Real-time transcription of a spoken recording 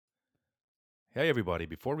Hey, everybody.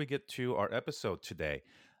 Before we get to our episode today,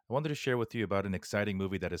 I wanted to share with you about an exciting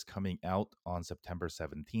movie that is coming out on September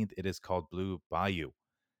 17th. It is called Blue Bayou.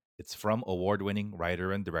 It's from award winning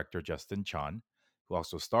writer and director Justin Chan, who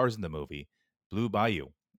also stars in the movie Blue Bayou.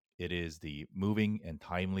 It is the moving and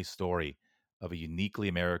timely story of a uniquely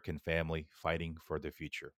American family fighting for the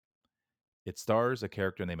future. It stars a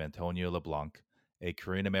character named Antonio LeBlanc, a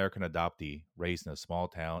Korean American adoptee raised in a small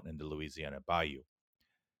town in the Louisiana Bayou,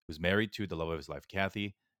 who's married to the love of his life,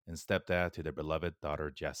 Kathy, and stepdad to their beloved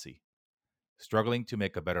daughter, Jessie. Struggling to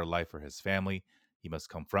make a better life for his family, he must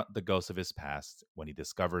confront the ghosts of his past when he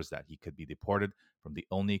discovers that he could be deported from the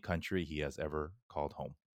only country he has ever called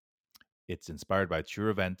home. It's inspired by true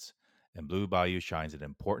events, and Blue Bayou shines an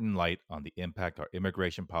important light on the impact our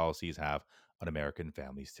immigration policies have on American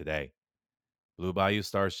families today. Blue Bayou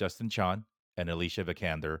stars Justin Chan and Alicia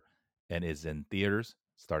Vikander and is in theaters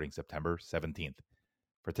starting September 17th.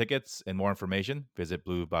 For tickets and more information, visit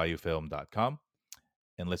bluebayoufilm.com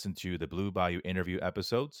and listen to the Blue Bayou interview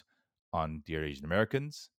episodes on Dear Asian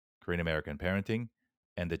Americans, Korean American Parenting,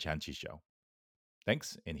 and The Chanchi Show.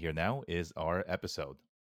 Thanks, and here now is our episode.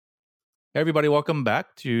 Hey, everybody, welcome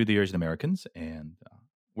back to Dear Asian Americans, and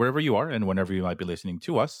wherever you are and whenever you might be listening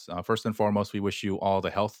to us, first and foremost, we wish you all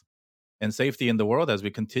the health and safety in the world as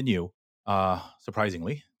we continue,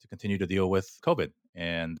 surprisingly, to continue to deal with COVID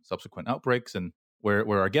and subsequent outbreaks. And where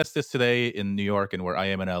our guest is today in New York and where I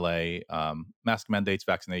am in LA, mask mandates,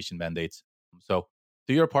 vaccination mandates. So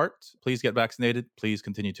do your part. Please get vaccinated. Please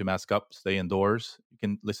continue to mask up, stay indoors. You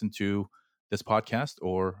can listen to this podcast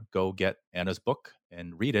or go get Anna's book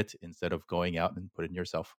and read it instead of going out and putting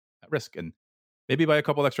yourself at risk. And maybe buy a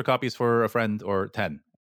couple extra copies for a friend or 10.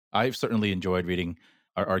 I've certainly enjoyed reading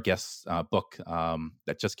our guest's book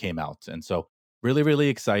that just came out. And so really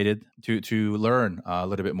excited to learn a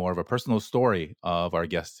little bit more of a personal story of our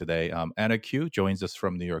guest today. Anna Q joins us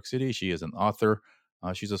from New York City. She is an author.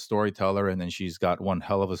 She's a storyteller, and then she's got one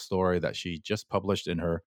hell of a story that she just published in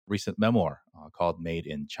her recent memoir called Made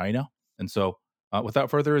in China. And so without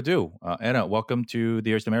further ado, Anna, welcome to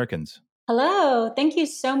Dearest Americans. Hello. Thank you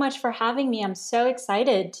so much for having me. I'm so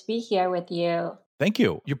excited to be here with you. Thank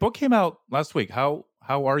you. Your book came out last week. How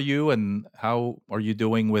are you, and how are you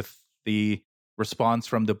doing with the response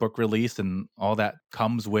from the book release and all that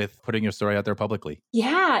comes with putting your story out there publicly?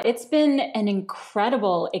 Yeah, it's been an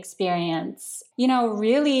incredible experience.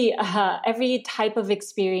 Really, every type of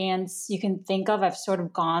experience you can think of, I've sort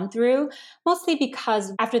of gone through, mostly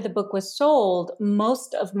because after the book was sold,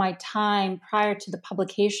 most of my time prior to the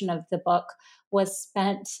publication of the book was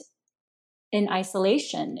spent in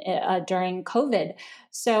isolation during COVID.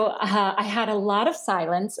 So I had a lot of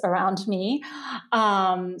silence around me.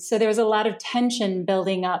 So there was a lot of tension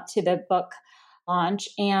building up to the book launch.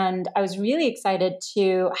 And I was really excited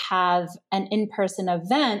to have an in person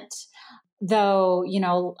event, though,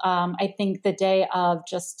 I think the day of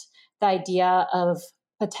just the idea of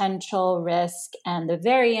potential risk and the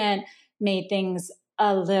variant made things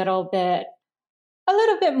a little bit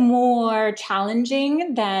more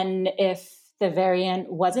challenging than if the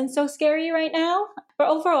variant wasn't so scary right now. But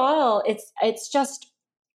overall, it's just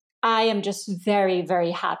I am just very,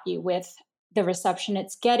 very happy with the reception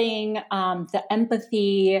it's getting, the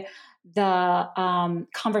empathy, the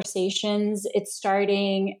conversations it's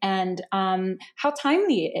starting, and how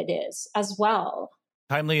timely it is as well.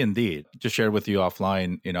 Timely indeed. Just shared with you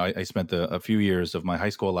offline, I spent a few years of my high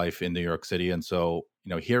school life in New York City. And so,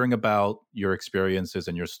 hearing about your experiences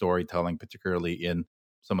and your storytelling, particularly in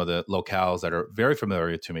some of the locales that are very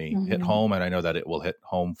familiar to me, hit home. And I know that it will hit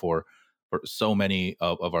home for so many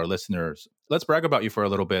of our listeners. Let's brag about you for a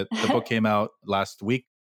little bit. The book came out last week.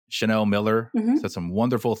 Chanel Miller said some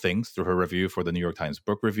wonderful things through her review for the New York Times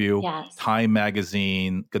Book Review, Yes. Time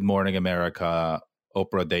Magazine, Good Morning America,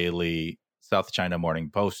 Oprah Daily, South China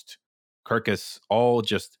Morning Post, Kirkus, all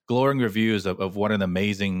just glowing reviews of what an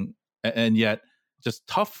amazing and yet just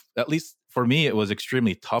tough, at least for me, it was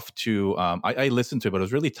extremely tough to, I listened to it, but it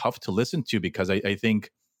was really tough to listen to because I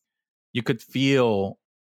think you could feel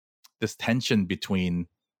this tension between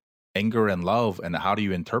anger and love, and how do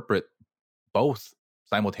you interpret both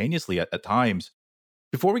simultaneously at times.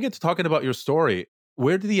 Before we get to talking about your story,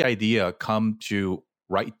 where did the idea come to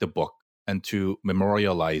write the book and to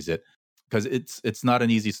memorialize it? Because it's not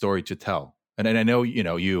an easy story to tell. And I know,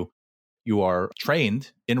 you are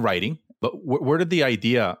trained in writing, but where did the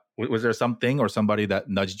idea, was there something or somebody that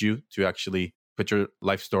nudged you to actually put your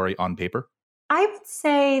life story on paper? I would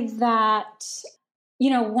say that,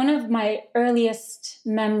 one of my earliest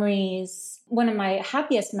memories, one of my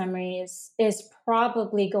happiest memories is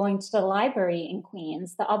probably going to the library in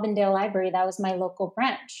Queens, the Albandale Library. That was my local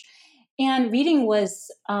branch. And reading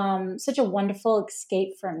was such a wonderful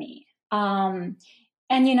escape for me. And,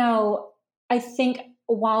 I think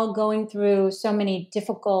while going through so many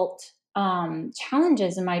difficult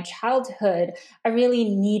challenges in my childhood, I really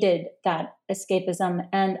needed that escapism.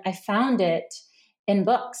 And I found it in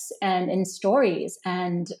books and in stories.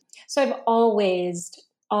 And so I've always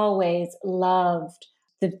loved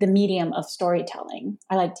the medium of storytelling.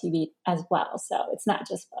 I like TV as well. So it's not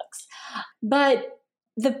just books. But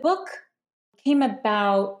the book came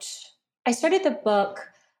about, I started the book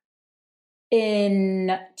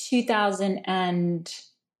in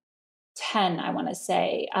 2010, I want to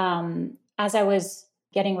say, as I was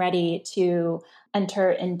getting ready to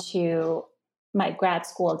enter into my grad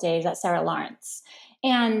school days at Sarah Lawrence.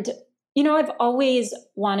 And, I've always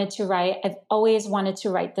wanted to write. I've always wanted to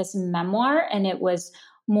write this memoir, and it was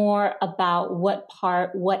more about what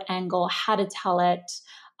part, what angle, how to tell it,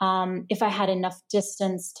 if I had enough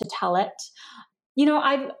distance to tell it.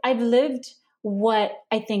 I've lived what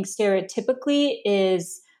I think stereotypically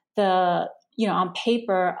is on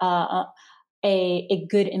paper, a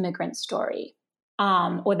good immigrant story,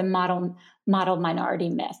 or the model minority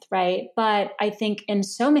myth, right? But I think in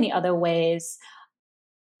so many other ways,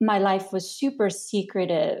 my life was super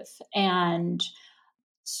secretive and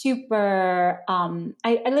super,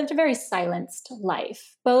 I lived a very silenced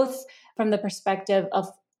life, both from the perspective of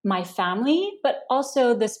my family, but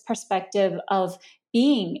also this perspective of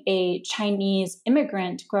being a Chinese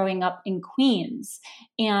immigrant growing up in Queens,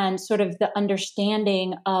 and sort of the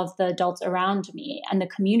understanding of the adults around me and the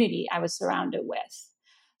community I was surrounded with.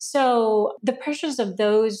 So the pressures of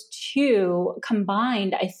those two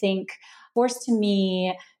combined, I think, forced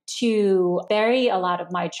me to bury a lot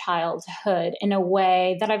of my childhood in a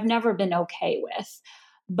way that I've never been okay with,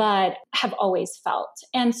 but have always felt.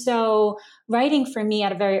 And so writing for me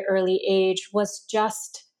at a very early age was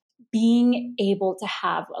just being able to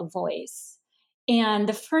have a voice. And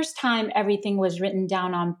the first time everything was written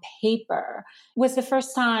down on paper was the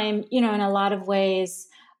first time, in a lot of ways,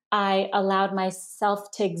 I allowed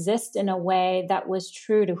myself to exist in a way that was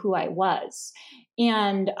true to who I was.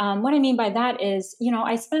 And what I mean by that is,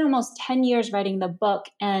 I spent almost 10 years writing the book,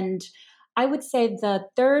 and I would say the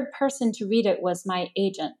third person to read it was my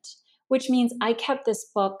agent, which means I kept this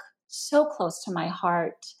book so close to my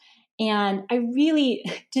heart. And I really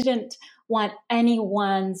didn't want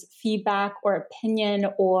anyone's feedback or opinion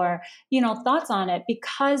or, thoughts on it,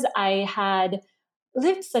 because I had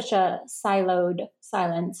lived such a siloed,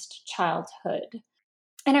 silenced childhood.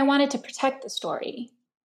 And I wanted to protect the story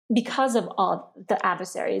because of all the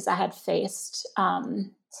adversaries I had faced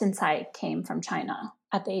since I came from China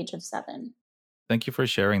at the age of 7. Thank you for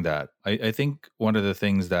sharing that. I think one of the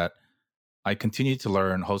things that I continue to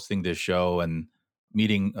learn hosting this show and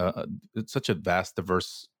meeting such a vast,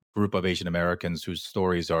 diverse group of Asian Americans whose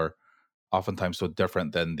stories are oftentimes so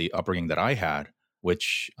different than the upbringing that I had,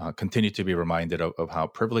 which continue to be reminded of how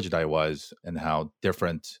privileged I was and how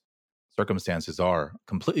different circumstances are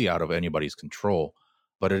completely out of anybody's control.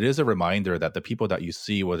 But it is a reminder that the people that you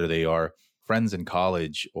see, whether they are friends in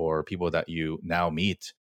college or people that you now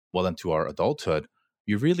meet well into our adulthood,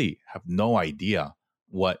 you really have no idea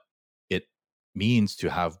what it means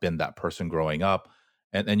to have been that person growing up.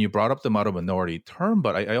 And you brought up the model minority term,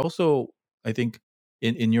 but I think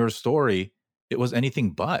in your story, it was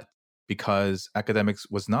anything but, because academics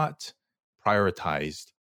was not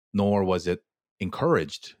prioritized, nor was it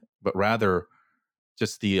encouraged, but rather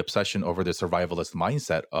just the obsession over the survivalist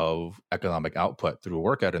mindset of economic output through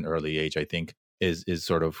work at an early age, I think is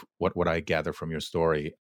sort of what I gather from your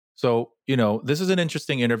story. So, this is an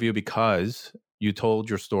interesting interview because you told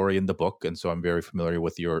your story in the book. And so I'm very familiar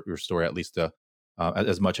with your story, at least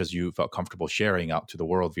as much as you felt comfortable sharing out to the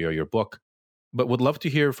world via your book. But would love to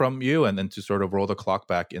hear from you, and then to sort of roll the clock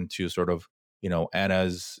back into sort of,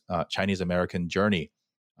 Anna's Chinese American journey.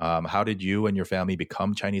 How did you and your family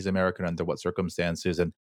become Chinese American? Under what circumstances?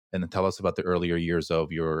 And then tell us about the earlier years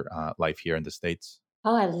of your life here in the States.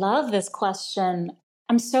 Oh, I love this question.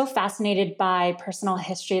 I'm so fascinated by personal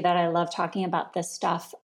history that I love talking about this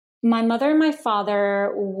stuff. My mother and my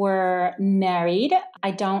father were married.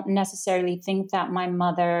 I don't necessarily think that my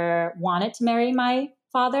mother wanted to marry my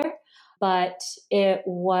father, but it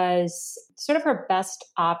was sort of her best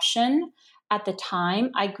option at the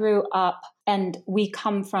time. I grew up, and we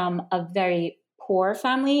come from a very poor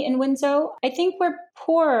family in Windsor. I think we're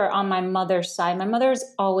poor on my mother's side. My mother's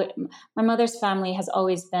family has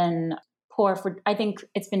always been poor for, I think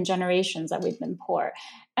it's been generations that we've been poor.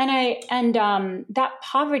 And that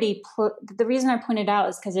poverty, the reason I point it out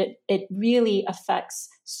is because it really affects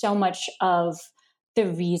so much of the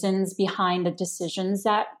reasons behind the decisions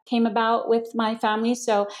that came about with my family.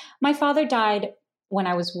 So my father died when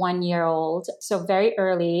I was 1 year old, so very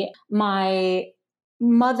early. My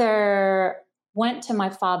mother went to my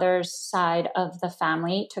father's side of the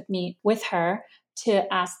family, took me with her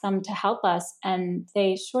to ask them to help us, and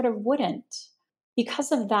they sort of wouldn't.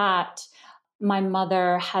 Because of that, my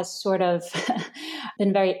mother has sort of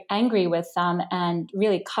been very angry with them and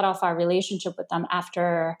really cut off our relationship with them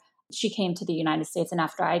after she came to the United States and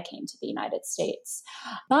after I came to the United States.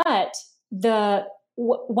 But the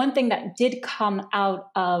one thing that did come out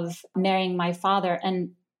of marrying my father,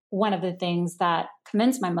 and one of the things that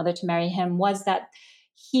convinced my mother to marry him, was that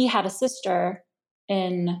he had a sister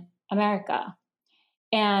in America.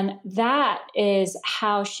 And that is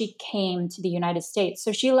how she came to the United States.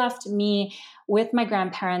 So she left me with my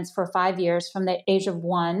grandparents for 5 years, from the age of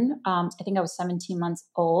one, I think I was 17 months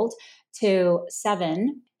old, to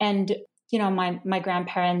 7. And, my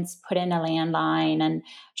grandparents put in a landline, and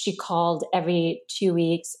she called every 2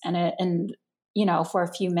 weeks and for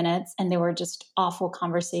a few minutes. And they were just awful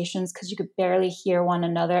conversations because you could barely hear one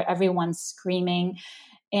another. Everyone's screaming.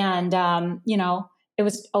 And, it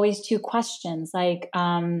was always two questions like,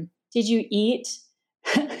 did you eat?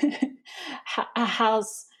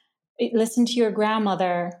 How's, listen to your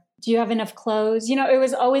grandmother. Do you have enough clothes? It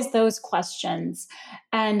was always those questions.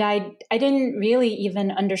 And I didn't really even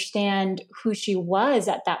understand who she was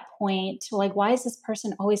at that point. Like, why is this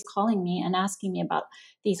person always calling me and asking me about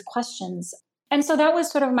these questions? And so that was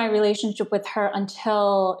sort of my relationship with her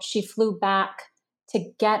until she flew back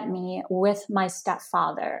to get me with my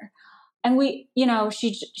stepfather. And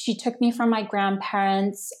she took me from my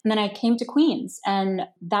grandparents, and then I came to Queens, and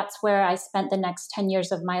that's where I spent the next 10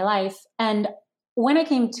 years of my life. And when I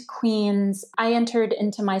came to Queens, I entered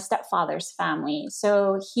into my stepfather's family.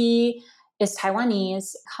 So he is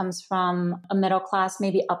Taiwanese, comes from a middle class,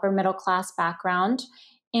 maybe upper middle class background.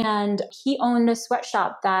 And he owned a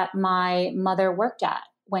sweatshop that my mother worked at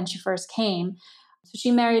when she first came. So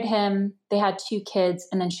she married him, they had 2 kids,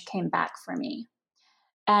 and then she came back for me.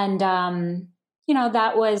 And,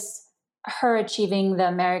 that was her achieving the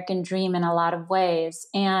American dream in a lot of ways.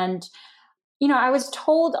 And, I was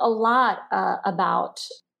told a lot about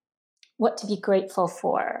what to be grateful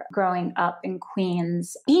for growing up in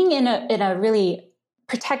Queens. Being in a really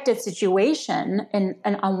protected situation, and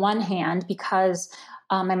on one hand, because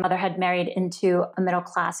my mother had married into a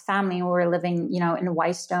middle-class family. We were living, in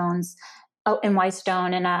Whitestone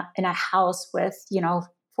in a house with,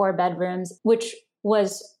 4 bedrooms, which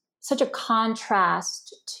was such a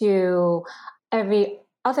contrast to every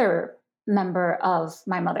other member of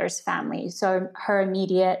my mother's family. So her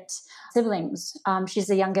immediate siblings, she's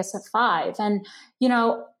the youngest of 5. And,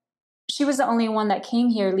 she was the only one that came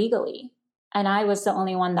here legally. And I was the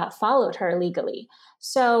only one that followed her legally.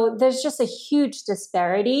 So there's just a huge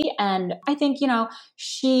disparity. And I think,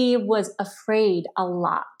 she was afraid a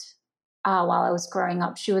lot while I was growing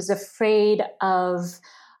up. She was afraid of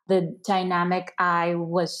the dynamic I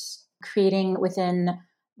was creating within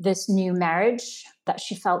this new marriage that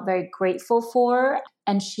she felt very grateful for.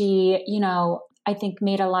 And she, I think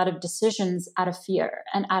made a lot of decisions out of fear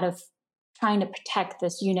and out of trying to protect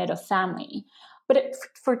this unit of family. But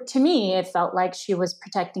to me, it felt like she was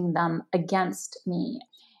protecting them against me.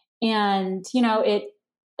 And,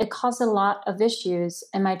 it caused a lot of issues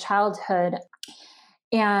in my childhood.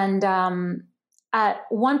 And at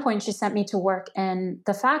one point, she sent me to work in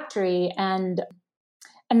the factory, and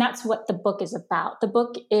that's what the book is about. The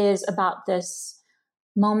book is about this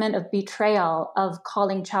moment of betrayal of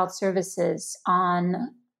calling child services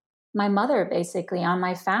on my mother, basically, on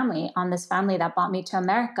my family, on this family that brought me to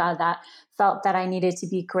America, that felt that I needed to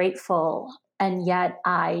be grateful. And yet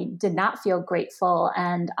I did not feel grateful.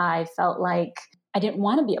 And I felt like I didn't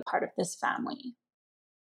want to be a part of this family.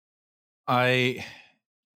 I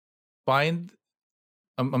find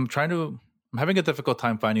I'm having a difficult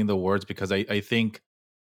time finding the words, because I think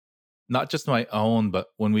not just my own, but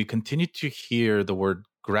when we continue to hear the word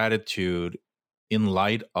gratitude in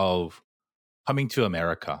light of coming to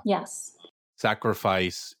America, yes,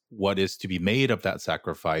 sacrifice, what is to be made of that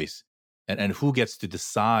sacrifice, and who gets to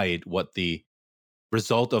decide what the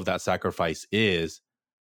result of that sacrifice is,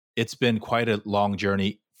 it's been quite a long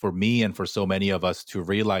journey for me and for so many of us to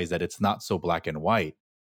realize that it's not so black and white.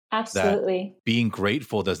 Absolutely. That being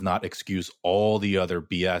grateful does not excuse all the other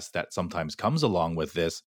BS that sometimes comes along with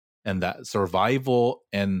this, and that survival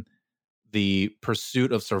and the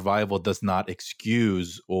pursuit of survival does not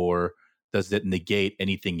excuse, or does it negate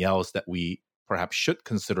anything else that we perhaps should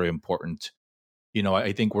consider important.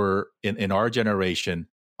 I think we're in our generation,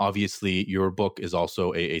 obviously your book is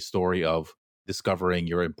also a story of discovering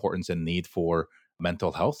your importance and need for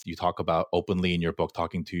mental health. You talk about openly in your book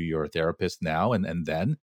talking to your therapist now and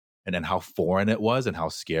then, and then how foreign it was and how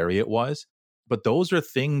scary it was. But those are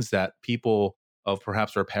things that people of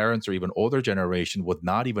perhaps our parents or even older generation would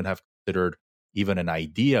not even have considered even an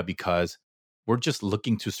idea, because we're just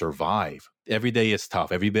looking to survive. Every day is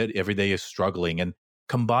tough. Every day is struggling. And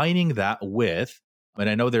combining that with, and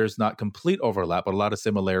I know there's not complete overlap, but a lot of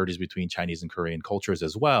similarities between Chinese and Korean cultures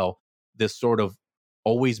as well, this sort of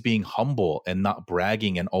always being humble and not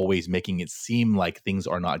bragging and always making it seem like things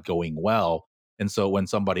are not going well. And so when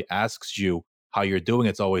somebody asks you how you're doing,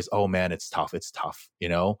 it's always, oh man, it's tough. It's tough.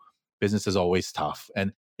 Business is always tough.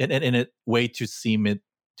 And in a way to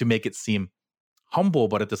make it seem humble,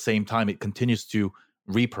 but at the same time, it continues to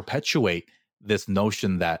re-perpetuate this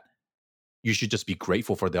notion that you should just be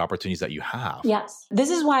grateful for the opportunities that you have. Yes. This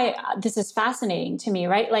is why this is fascinating to me,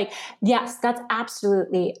 right? Like, yes, that's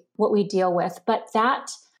absolutely what we deal with. But that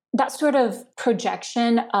sort of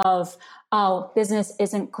projection of, oh, business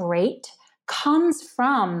isn't great comes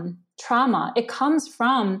from trauma. It comes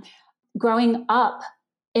from growing up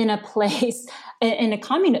in a place, in a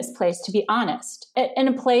communist place, to be honest, in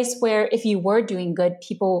a place where if you were doing good,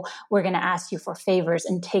 people were going to ask you for favors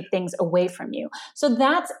and take things away from you. So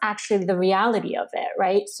that's actually the reality of it,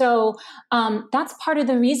 right? So that's part of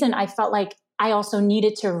the reason I felt like I also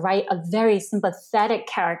needed to write a very sympathetic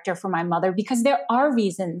character for my mother, because there are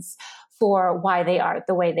reasons for why they are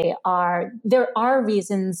the way they are. There are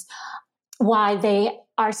reasons why they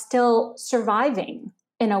are still surviving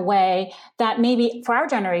in a way that maybe for our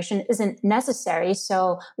generation isn't necessary.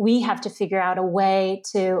 So we have to figure out a way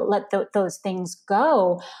to let those things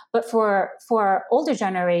go. But for older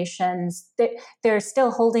generations, they're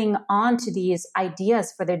still holding on to these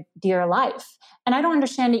ideas for their dear life. And I don't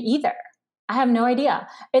understand it either. I have no idea.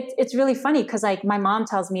 It's really funny because like my mom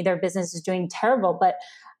tells me their business is doing terrible, but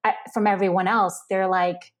from everyone else, they're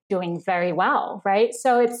like doing very well, right?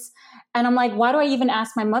 And I'm like, why do I even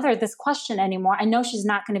ask my mother this question anymore? I know she's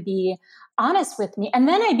not going to be honest with me. And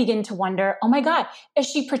then I begin to wonder, oh my God, is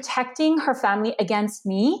she protecting her family against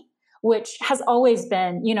me? Which has always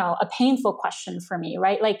been, a painful question for me,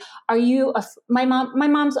 right? Like, my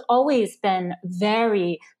mom's always been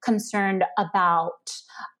very concerned about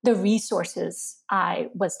the resources I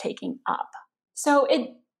was taking up. So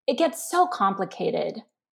it gets so complicated.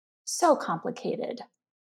 So complicated.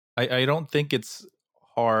 I don't think it's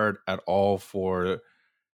hard at all for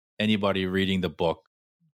anybody reading the book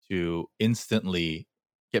to instantly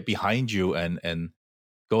get behind you and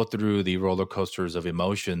go through the roller coasters of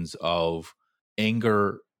emotions of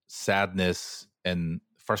anger, sadness, and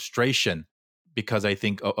frustration. Because I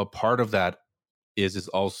think a part of that is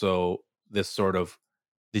also this sort of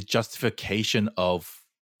the justification of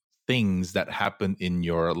things that happen in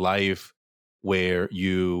your life where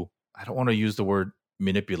I don't want to use the word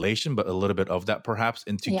manipulation, but a little bit of that perhaps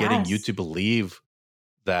into getting you to believe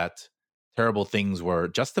that terrible things were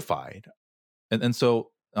justified. And so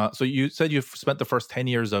you said you've spent the first 10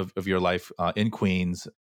 years of your life in Queens.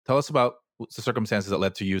 Tell us about the circumstances that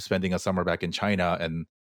led to you spending a summer back in China, and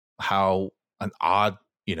how an odd,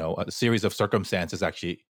 a series of circumstances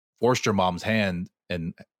actually forced your mom's hand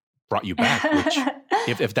and brought you back, which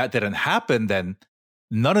if that didn't happen, then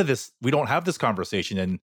none of this, we don't have this conversation,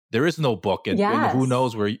 and there is no book, and who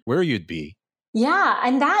knows where you'd be. Yeah,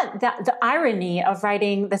 and that the irony of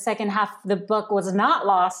writing the second half of the book was not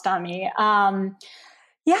lost on me.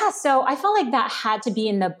 So I felt like that had to be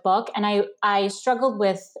in the book, and I struggled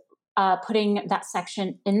with putting that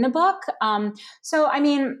section in the book. So I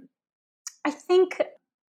mean, I think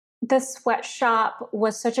the sweatshop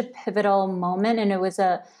was such a pivotal moment, and it was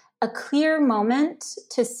a clear moment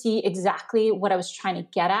to see exactly what I was trying to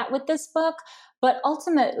get at with this book. But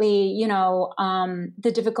ultimately,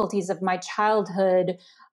 the difficulties of my childhood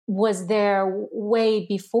was there way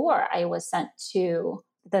before I was sent to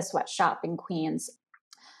the sweatshop in Queens.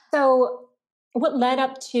 So what led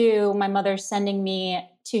up to my mother sending me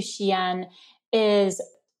to Xi'an is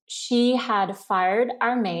she had fired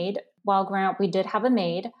our maid. While growing up, we did have a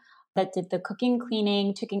maid that did the cooking,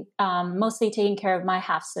 cleaning, mostly taking care of my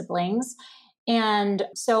half siblings. And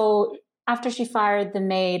so after she fired the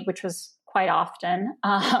maid, which was quite often,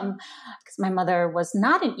 because my mother was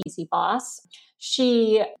not an easy boss,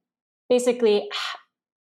 she basically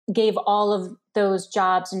gave all of those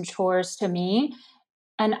jobs and chores to me.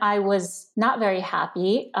 And I was not very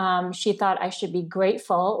happy. She thought I should be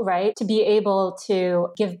grateful, right, to be able to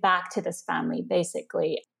give back to this family,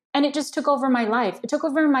 basically. And it just took over my life. It took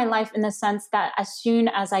over my life in the sense that as soon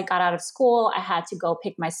as I got out of school, I had to go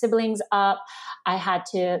pick my siblings up. I had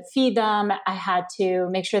to feed them. I had to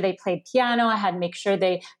make sure they played piano. I had to make sure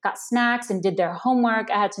they got snacks and did their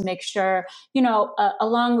homework. I had to make sure, a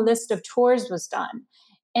long list of chores was done.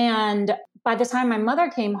 And by the time my mother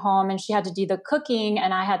came home and she had to do the cooking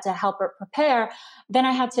and I had to help her prepare, then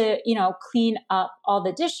I had to, clean up all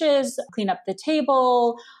the dishes, clean up the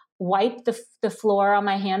table, wipe the floor on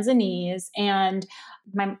my hands and knees. And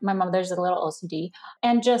my mother's a little OCD.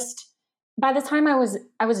 And just by the time I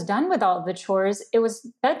was done with all of the chores, it was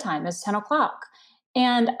bedtime. It was 10 o'clock.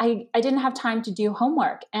 And I didn't have time to do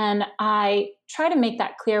homework. And I try to make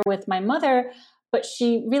that clear with my mother, but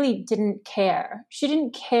she really didn't care. She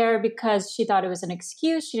didn't care because she thought it was an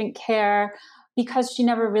excuse. She didn't care because she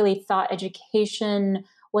never really thought education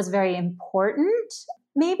was very important,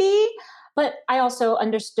 maybe. But I also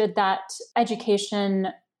understood that education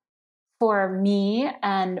for me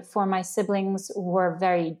and for my siblings were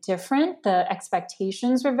very different. The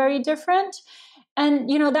expectations were very different. And,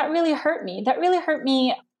 that really hurt me. That really hurt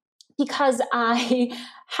me because I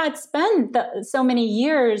had spent so many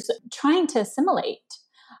years trying to assimilate.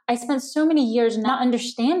 I spent so many years not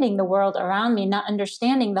understanding the world around me, not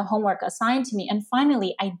understanding the homework assigned to me. And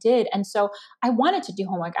finally, I did. And so I wanted to do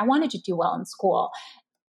homework. I wanted to do well in school.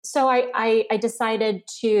 So I decided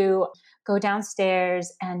to go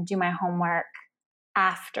downstairs and do my homework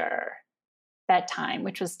after bedtime,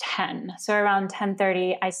 which was 10. So around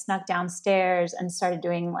 10:30, I snuck downstairs and started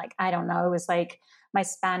doing I don't know, it was my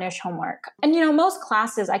Spanish homework. And, most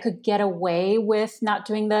classes I could get away with not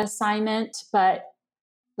doing the assignment, but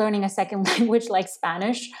learning a second language like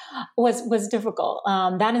Spanish was difficult.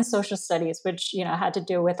 That and social studies, which, had to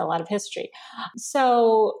do with a lot of history.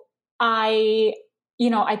 So I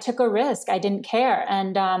took a risk. I didn't care.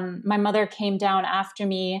 And my mother came down after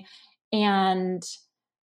me, and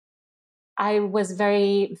I was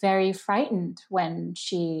very, very frightened when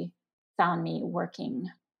she found me working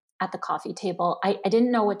at the coffee table. I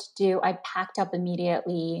didn't know what to do. I packed up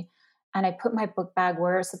immediately and I put my book bag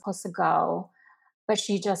where it was supposed to go, but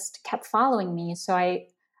she just kept following me. So I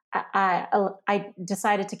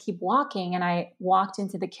decided to keep walking, and I walked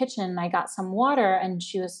into the kitchen and I got some water, and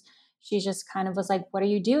she just kind of was like, "What are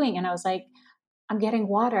you doing?" And I was like, "I'm getting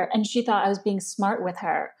water." And she thought I was being smart with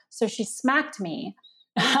her. So she smacked me.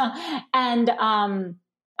 And I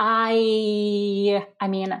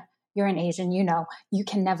mean, you're an Asian, you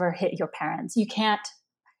can never hit your parents. You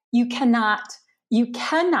cannot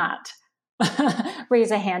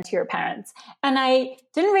raise a hand to your parents. And I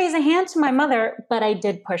didn't raise a hand to my mother, but I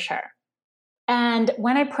did push her. And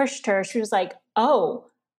when I pushed her, she was like, oh,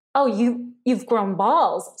 you've grown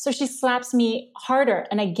balls. So she slaps me harder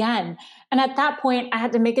and again. And at that point, I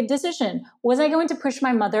had to make a decision. Was I going to push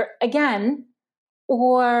my mother again,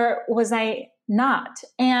 or was I not?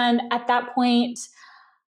 And at that point,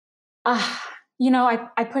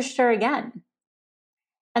 I pushed her again.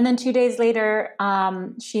 And then 2 days later,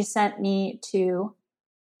 she sent me to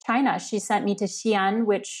China. She sent me to Xi'an,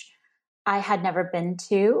 which I had never been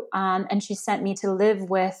to. And she sent me to live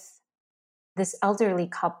with this elderly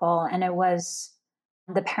couple. And it was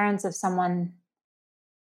the parents of someone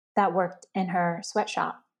that worked in her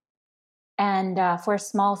sweatshop. And for a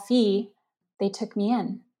small fee, they took me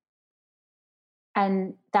in.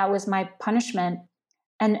 And that was my punishment.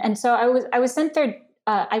 And so I was sent there.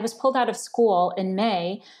 I was pulled out of school in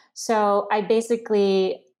May. So I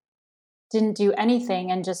basically didn't do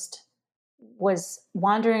anything and just was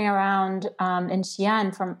wandering around in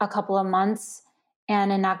Xi'an for a couple of months.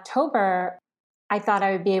 And in October, I thought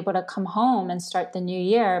I would be able to come home and start the new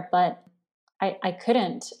year, but I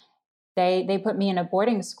couldn't. They put me in a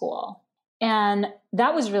boarding school. And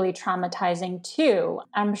that was really traumatizing too.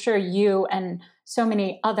 I'm sure you and so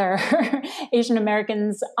many other Asian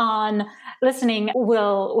Americans on listening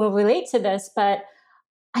will relate to this. But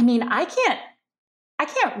I mean, I can't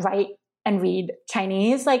write and read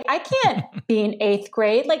Chinese. I can't be in 8th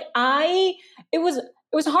grade. It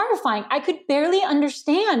was horrifying. I could barely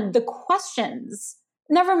understand the questions,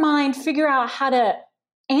 never mind figure out how to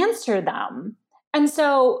answer them. And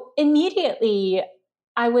so immediately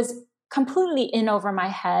I was completely in over my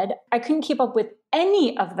head. I couldn't keep up with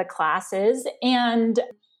any of the classes. And,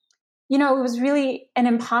 it was really an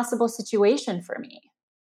impossible situation for me.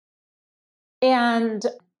 And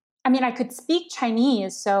I mean, I could speak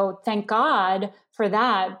Chinese, so thank God for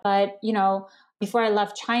that. But, before I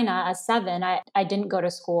left China at 7, I didn't go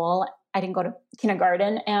to school. I didn't go to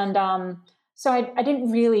kindergarten. And so I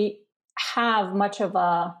didn't really have much of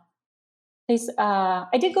a place.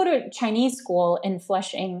 I did go to Chinese school in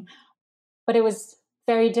Flushing, but it was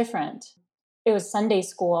very different. It was Sunday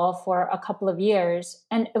school for a couple of years,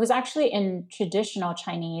 and it was actually in traditional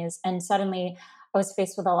Chinese. And suddenly, I was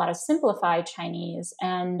faced with a lot of simplified Chinese,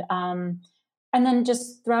 and then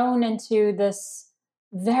just thrown into this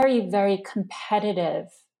very, very competitive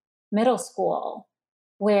middle school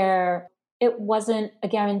where it wasn't a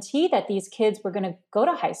guarantee that these kids were going to go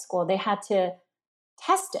to high school. They had to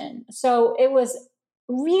test in. So it was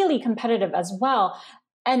really competitive as well.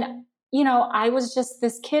 And, I was just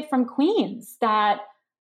this kid from Queens that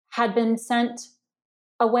had been sent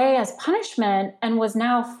away as punishment and was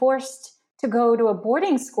now forced to go to a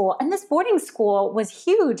boarding school. And this boarding school was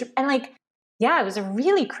huge. And yeah, it was a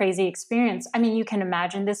really crazy experience. I mean, you can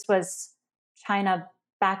imagine this was China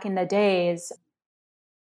back in the days.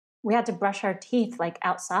 We had to brush our teeth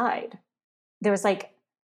outside. There was a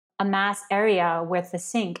mass area with the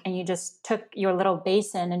sink, and you just took your little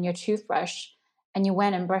basin and your toothbrush and you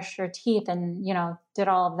went and brushed your teeth and, did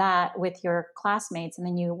all of that with your classmates. And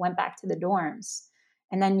then you went back to the dorms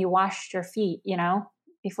and then you washed your feet,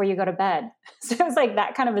 before you go to bed. So it was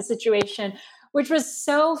that kind of a situation, which was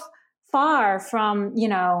so far from,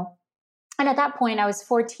 and at that point I was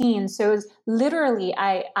 14. So it was literally,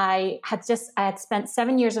 I had spent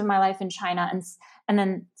 7 years of my life in China and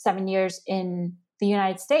then 7 years in the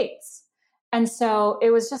United States. And so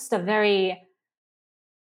it was just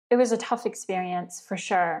it was a tough experience for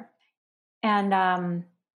sure. And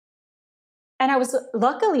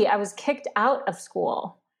luckily I was kicked out of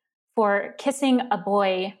school for kissing a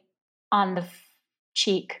boy on the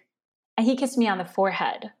cheek, and he kissed me on the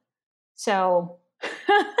forehead. So,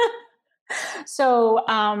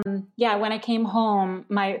 yeah, when I came home,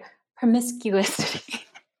 my promiscuity,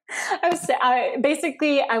 I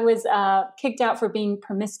was kicked out for being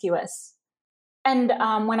promiscuous. And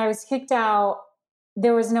when I was kicked out,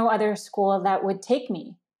 there was no other school that would take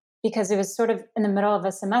me because it was sort of in the middle of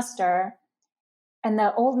a semester. And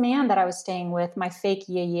the old man that I was staying with, my fake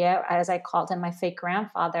yeye, as I called him, my fake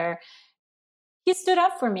grandfather, he stood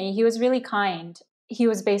up for me. He was really kind. He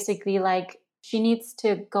was basically like, she needs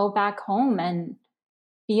to go back home and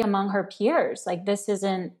be among her peers. This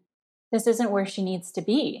isn't where she needs to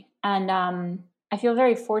be. And I feel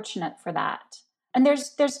very fortunate for that. And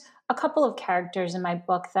there's a couple of characters in my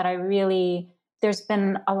book that there's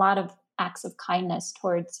been a lot of acts of kindness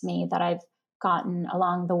towards me that I've gotten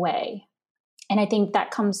along the way. And I think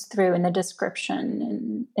that comes through in the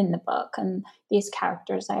description in the book. And these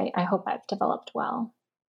characters, I hope I've developed well.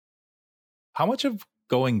 How much of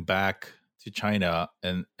going back to China,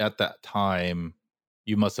 and at that time,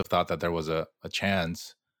 you must have thought that there was a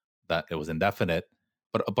chance that it was indefinite,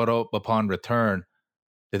 but upon return,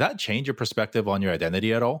 did that change your perspective on your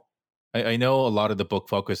identity at all? I know a lot of the book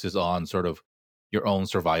focuses on sort of your own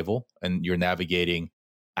survival, and you're navigating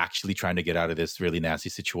actually trying to get out of this really nasty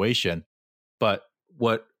situation. But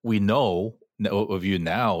what we know of you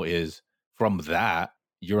now is from that,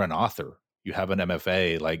 you're an author. You have an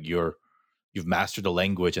MFA, you've mastered the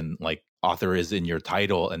language, and author is in your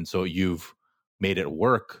title. And so you've made it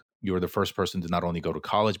work. You were the first person to not only go to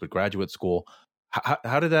college, but graduate school.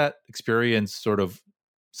 How did that experience sort of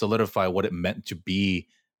solidify what it meant to be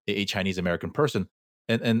a Chinese American person?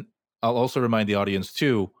 And I'll also remind the audience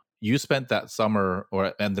too, you spent that summer,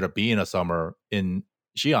 or ended up being a summer, in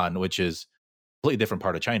Xi'an, which is a completely different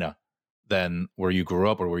part of China than where you grew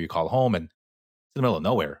up or where you call home. And it's in the middle of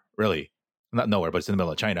nowhere, really. Not nowhere, but it's in the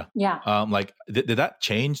middle of China. Yeah. Did that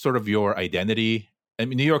change sort of your identity? I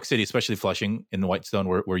mean, New York City, especially Flushing in Whitestone,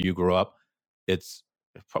 where you grew up, it's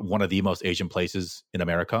one of the most Asian places in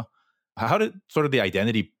America. How did sort of the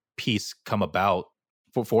identity piece come about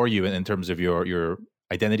for you in terms of your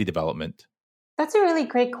identity development? That's a really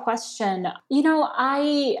great question.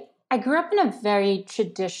 I grew up in a very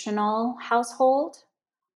traditional household.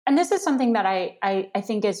 And this is something that I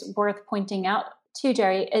think is worth pointing out too,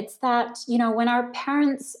 Jerry. It's that, when our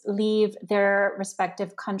parents leave their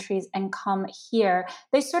respective countries and come here,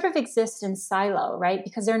 they sort of exist in silo, right?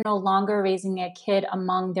 Because they're no longer raising a kid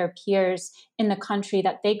among their peers in the country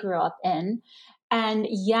that they grew up in. And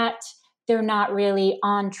yet they're not really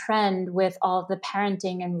on trend with all of the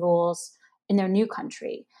parenting and rules in their new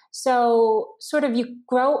country. So sort of you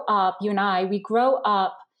and I, we grow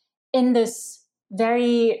up in this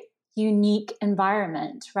very unique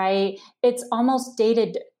environment, right? It's almost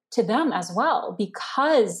dated to them as well,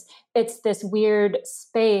 because it's this weird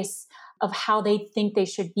space of how they think they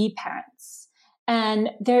should be parents.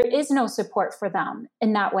 And there is no support for them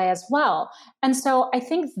in that way as well. And so I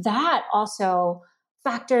think that also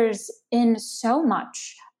factors in so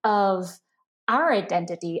much of our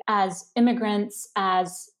identity as immigrants,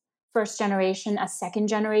 as first generation as second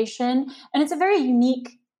generation. And it's a very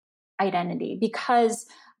unique identity because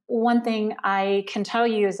one thing I can tell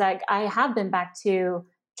you is like I have been back to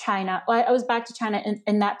China. Well, I was back to China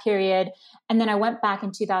in that period. And then I went back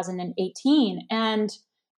in 2018. And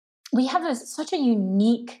we have such a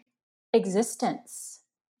unique existence.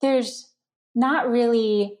 There's not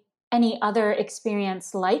really any other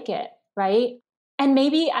experience like it, right? And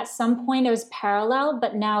maybe at some point it was parallel,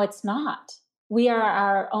 but now it's not. We are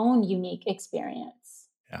our own unique experience,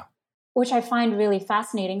 Yeah. which I find really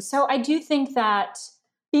fascinating. So I do think that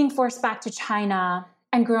being forced back to China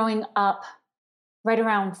and growing up right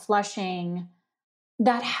around Flushing,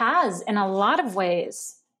 that has, in a lot of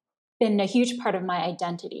ways, been a huge part of my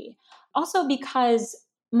identity. Also, because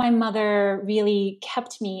my mother really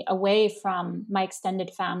kept me away from my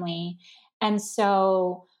extended family. And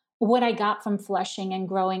so, what I got from Flushing and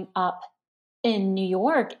growing up in New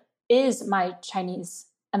York is my Chinese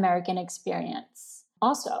American experience,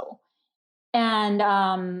 also. And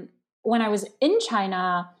when I was in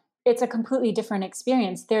China, it's a completely different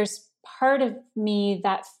experience. There's part of me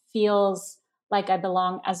that feels like I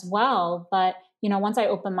belong as well, but once I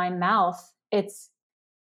open my mouth, it's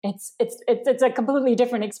a completely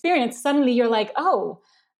different experience. Suddenly, you're like, oh,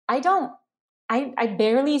 I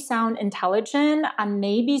barely sound intelligent. I'm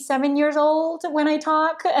maybe 7 years old when I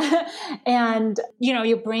talk. And,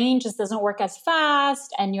 your brain just doesn't work as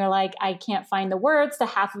fast. And you're like, I can't find the words to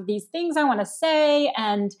half of these things I want to say.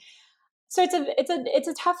 And so it's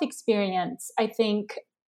a tough experience, I think,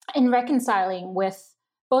 in reconciling with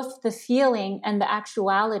both the feeling and the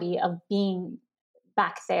actuality of being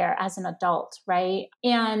back there as an adult, right?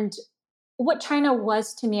 And what China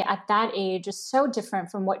was to me at that age is so different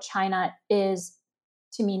from what China is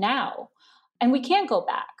to me now. And we can't go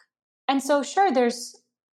back. And so, sure, there's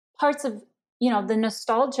parts of, the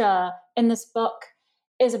nostalgia in this book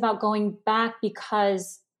is about going back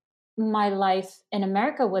because my life in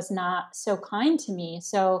America was not so kind to me.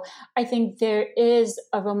 So I think there is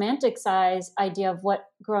a romanticized idea of what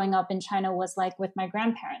growing up in China was like with my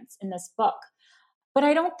grandparents in this book. But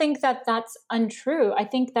I don't think that that's untrue. I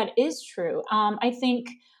think that is true. I think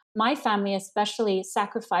my family, especially,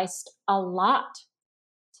 sacrificed a lot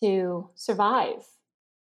to survive.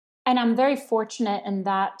 And I'm very fortunate in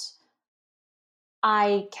that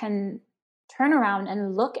I can turn around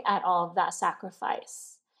and look at all of that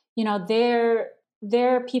sacrifice. There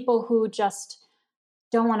are people who just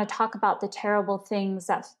don't want to talk about the terrible things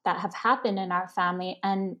that have happened in our family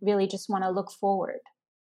and really just want to look forward.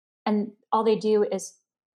 And all they do is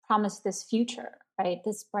promise this future, right?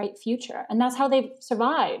 This bright future. And that's how they've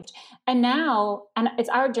survived. And now, and it's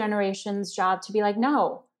our generation's job to be like,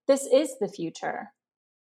 no, this is the future.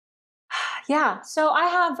 Yeah. So I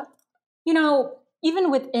have,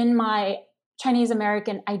 even within my Chinese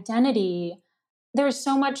American identity, there's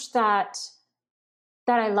so much that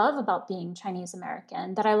I love about being Chinese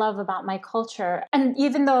American, that I love about my culture. And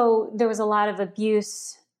even though there was a lot of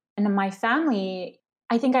abuse in my family,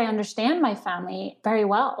 I think I understand my family very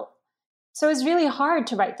well. So it's really hard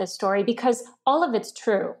to write this story because all of it's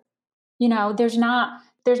true. There's not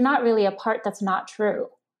really a part that's not true.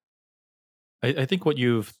 I think what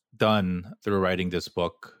you've done through writing this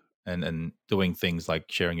book and doing things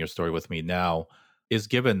like sharing your story with me now is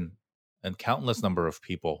given a countless number of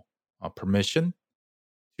people permission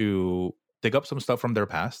to dig up some stuff from their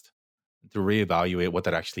past, to reevaluate what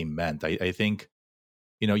that actually meant. I think,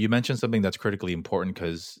 you mentioned something that's critically important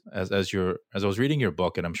because as I was reading your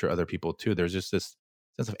book, and I'm sure other people too, there's just this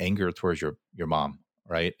sense of anger towards your mom,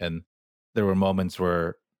 right? And there were moments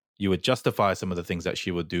where you would justify some of the things that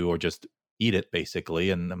she would do or just eat it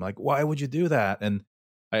basically. And I'm like, why would you do that? And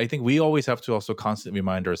I think we always have to also constantly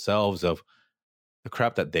remind ourselves of the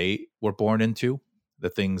crap that they were born into,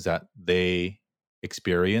 the things that they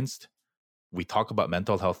experienced. We talk about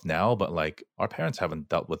mental health now, but like our parents haven't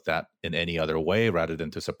dealt with that in any other way rather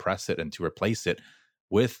than to suppress it and to replace it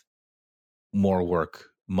with more work,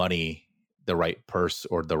 money, the right purse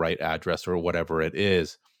or the right address or whatever it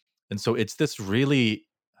is. And so it's this really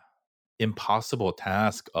impossible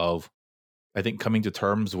task of, I think, coming to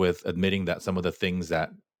terms with admitting that some of the things that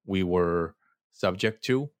we were subject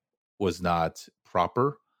to was not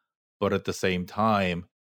proper. But at the same time,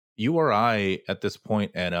 you or I at this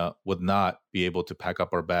point, Anna, would not be able to pack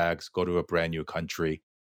up our bags, go to a brand new country,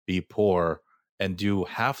 be poor, and do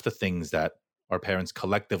half the things that our parents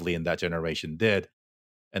collectively in that generation did,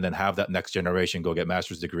 and then have that next generation go get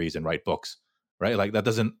master's degrees and write books, right? Like that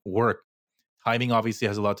doesn't work. Timing obviously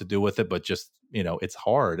has a lot to do with it, but just, it's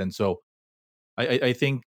hard. And so I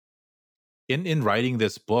think in writing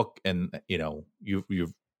this book, and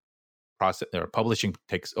you've process or publishing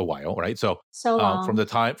takes a while, right? So So from long.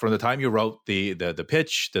 the time you wrote the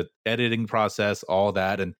pitch, the editing process, all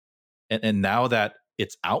that, and now that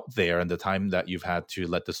it's out there, and the time that you've had to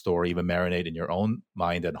let the story even marinate in your own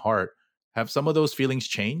mind and heart, have some of those feelings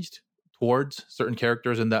changed towards certain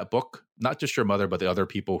characters in that book? Not just your mother, but the other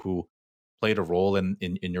people who played a role in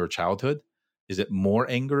your childhood. Is it more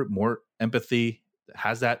anger, more empathy?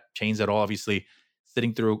 Has that changed at all? Obviously,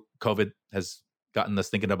 sitting through COVID has gotten us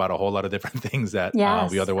thinking about a whole lot of different things that we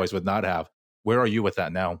Yes. otherwise would not have. Where are you with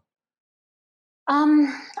that now?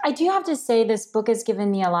 I do have to say this book has given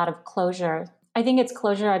me a lot of closure. I think it's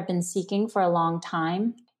closure I've been seeking for a long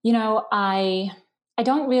time. You know, I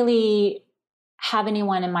don't really have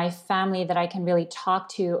anyone in my family that I can really talk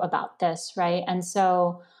to about this, right? And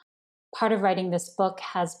so part of writing this book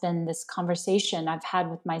has been this conversation I've had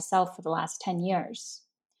with myself for the last 10 years.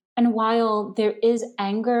 And while there is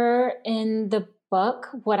anger in the book,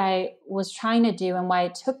 what I was trying to do and why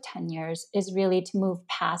it took 10 years is really to move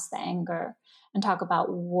past the anger and talk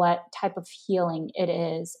about what type of healing it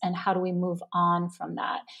is and how do we move on from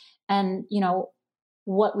that and,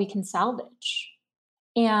 what we can salvage.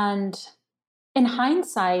 And in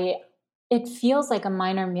hindsight, it feels like a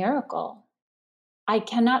minor miracle. I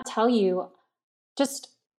cannot tell you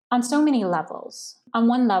just on so many levels. On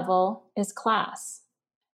one level is class,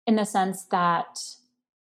 in the sense that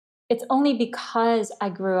it's only because I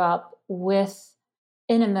grew up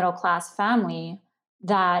in a middle class family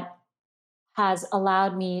that has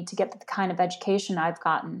allowed me to get the kind of education I've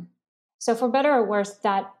gotten. So for better or worse,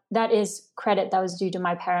 that is credit that was due to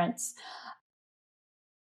my parents.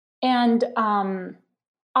 And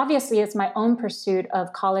obviously, it's my own pursuit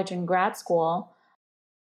of college and grad school,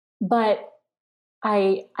 but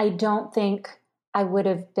I don't think I would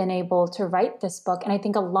have been able to write this book. And I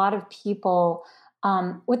think a lot of people,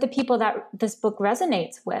 with the people that this book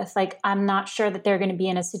resonates with, like, I'm not sure that they're going to be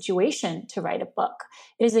in a situation to write a book.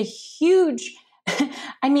 It is a huge,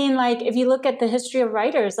 I mean, like, if you look at the history of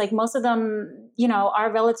writers, like most of them,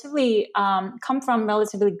 are relatively, come from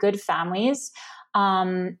relatively good families,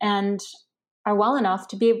 and are well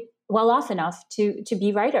off enough to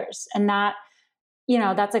be writers. And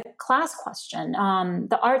that's a class question.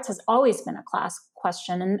 The arts has always been a class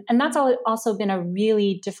question. And that's also been a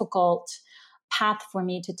really difficult path for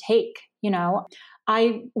me to take.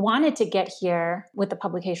 I wanted to get here with the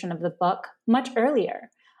publication of the book much earlier,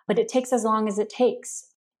 but it takes as long as it takes.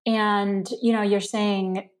 And, you're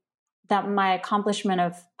saying that my accomplishment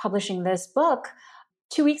of publishing this book,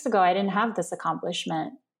 2 weeks ago, I didn't have this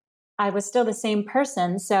accomplishment. I was still the same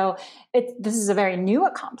person. So this is a very new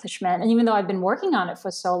accomplishment. And even though I've been working on it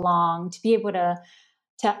for so long, to be able to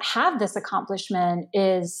have this accomplishment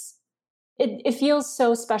it feels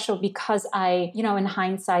so special because in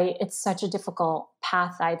hindsight, it's such a difficult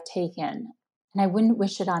path I've taken. And I wouldn't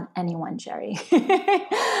wish it on anyone, Jerry.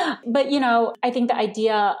 But, I think the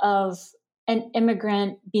idea of an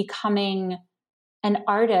immigrant becoming an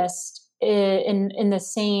artist in the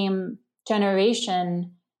same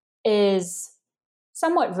generation is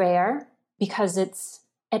somewhat rare because it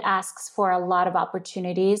asks for a lot of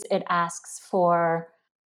opportunities. It asks for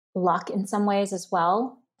luck in some ways as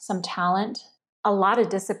well, some talent, a lot of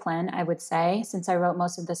discipline, I would say, since I wrote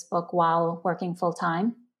most of this book while working full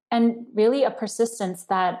time, and really a persistence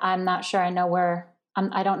that I'm not sure I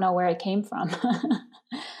don't know where it came from.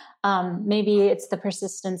 Maybe it's the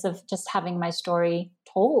persistence of just having my story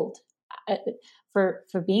told, for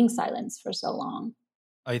being silenced for so long.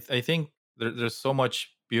 I think there's so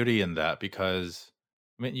much beauty in that because,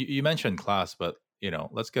 I mean, you mentioned class, but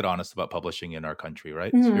let's get honest about publishing in our country,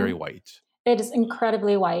 right? It's very Mhm. white. It is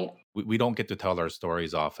incredibly white. We don't get to tell our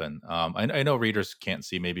stories often. I know readers can't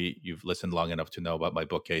see. Maybe you've listened long enough to know about my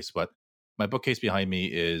bookcase, but my bookcase behind me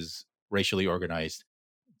is racially organized,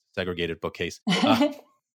 segregated bookcase.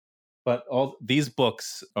 But all these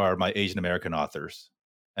books are my Asian American authors.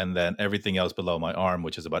 And then everything else below my arm,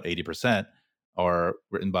 which is about 80%, are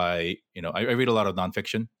written by, I read a lot of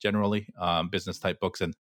nonfiction generally, business type books.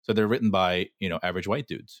 And so they're written by, average white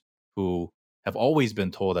dudes who have always been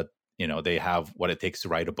told that, they have what it takes to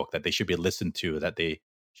write a book, that they should be listened to, that they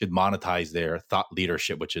should monetize their thought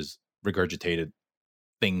leadership, which is regurgitated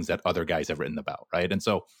things that other guys have written about. Right. And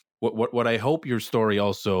so what I hope your story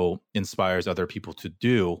also inspires other people to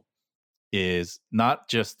do is not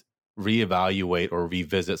just reevaluate or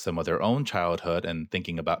revisit some of their own childhood and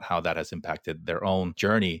thinking about how that has impacted their own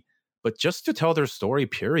journey, but just to tell their story,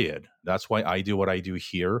 period. That's why I do what I do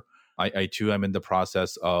here. I too am in the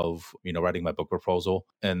process of, writing my book proposal.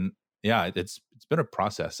 And yeah, it's been a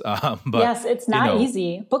process. But Yes, it's you not know,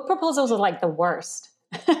 easy. Book proposals are like the worst.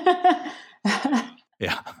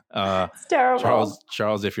 Yeah. It's terrible.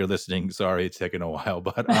 Charles, if you're listening, sorry, it's taken a while,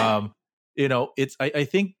 but it's I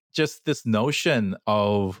think just this notion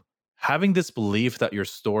of having this belief that your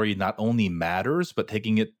story not only matters, but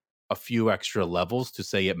taking it a few extra levels to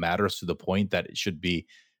say it matters to the point that it should be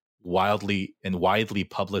wildly and widely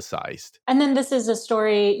publicized. And then this is a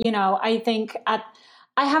story, I think I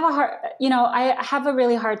have a hard, I have a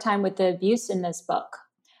really hard time with the abuse in this book.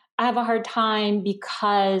 I have a hard time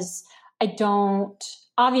because I don't,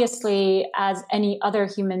 obviously, as any other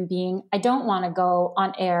human being, I don't want to go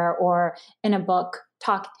on air or in a book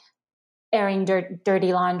airing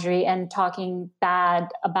dirty laundry and talking bad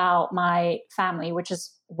about my family, which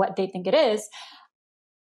is what they think it is.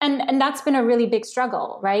 And that's been a really big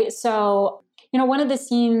struggle, right? So, one of the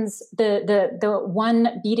scenes, the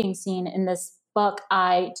one beating scene in this book,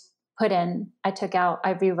 I put in, I took out,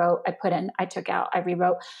 I rewrote, I put in, I took out, I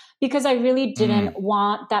rewrote, because I really didn't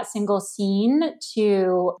want that single scene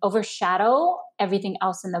to overshadow everything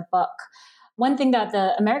else in the book. One thing that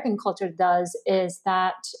the American culture does is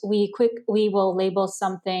that we will label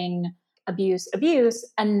something abuse,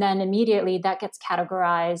 and then immediately that gets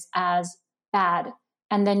categorized as bad.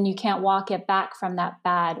 And then you can't walk it back from that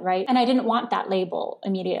bad, right? And I didn't want that label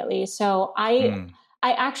immediately. So I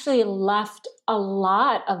actually left a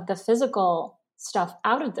lot of the physical stuff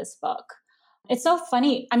out of this book. It's so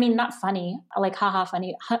funny. I mean, not funny, like haha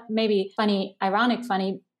funny, maybe funny, ironic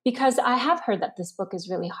funny, because I have heard that this book is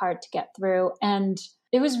really hard to get through. And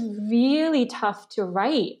it was really tough to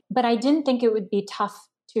write, but I didn't think it would be tough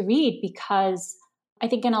to read because I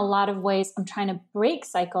think in a lot of ways, I'm trying to break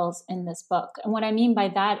cycles in this book. And what I mean by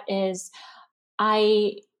that is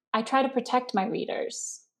I try to protect my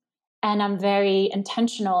readers. And I'm very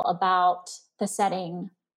intentional about the setting,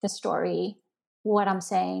 the story, what I'm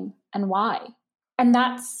saying, and why. And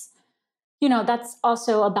that's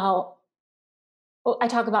also about, I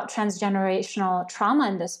talk about transgenerational trauma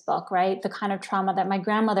in this book, right? The kind of trauma that my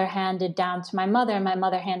grandmother handed down to my mother, and my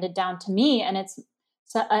mother handed down to me. And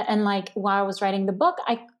and like while I was writing the book,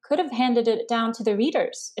 I could have handed it down to the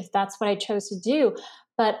readers if that's what I chose to do.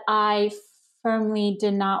 But I firmly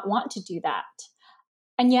did not want to do that.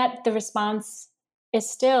 And yet the response is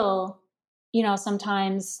still,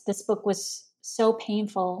 sometimes this book was so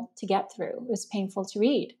painful to get through. It was painful to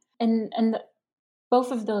read. And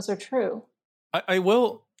both of those are true. I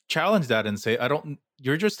will challenge that and say,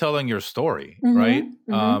 you're just telling your story, right?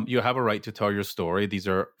 You have a right to tell your story. These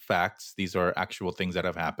are facts. These are actual things that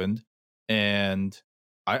have happened. And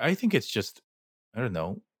I think it's just, I don't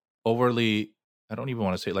know, overly, I don't even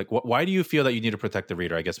want to say like, why do you feel that you need to protect the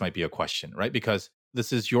reader? I guess might be a question, right? Because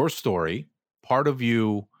this is your story. Part of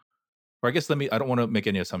you, or I guess I don't want to make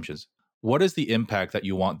any assumptions. What is the impact that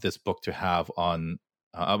you want this book to have on,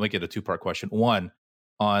 I'll make it a two-part question. One,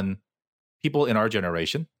 on people in our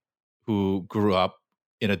generation who grew up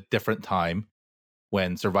in a different time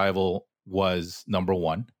when survival was number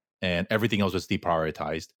one and everything else was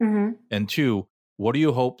deprioritized. And two, what do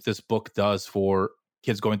you hope this book does for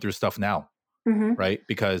kids going through stuff now? Right?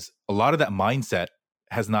 Because a lot of that mindset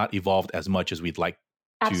has not evolved as much as we'd like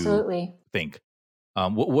to think.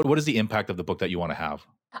 What is the impact of the book that you want to have?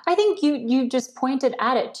 I think you just pointed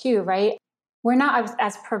at it too, right? We're not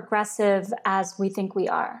as progressive as we think we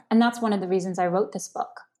are. And that's one of the reasons I wrote this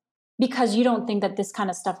book. Because you don't think that this kind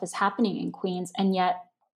of stuff is happening in Queens, and yet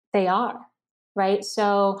they are, right?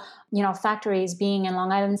 So, factories being in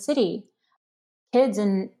Long Island City, kids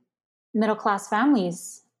in middle-class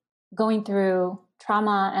families going through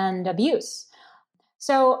trauma and abuse.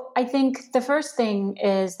 So I think the first thing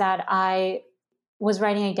is that I was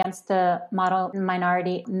writing against the model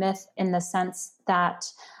minority myth in the sense that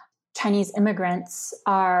Chinese immigrants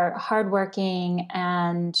are hardworking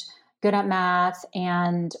and good at math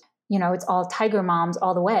and, it's all tiger moms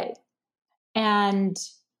all the way. And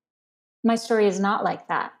my story is not like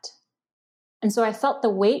that. And so I felt the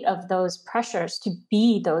weight of those pressures to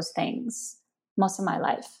be those things most of my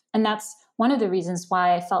life. And that's one of the reasons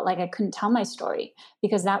why I felt like I couldn't tell my story,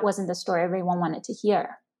 because that wasn't the story everyone wanted to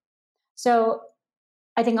hear. So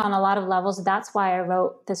I think on a lot of levels, that's why I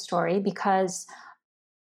wrote this story, because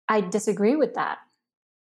I disagree with that.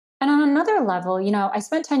 And on another level, I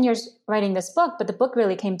spent 10 years writing this book, but the book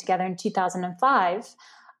really came together in 2005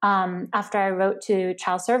 after I wrote to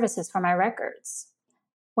Child Services for my records.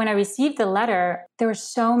 When I received the letter, there were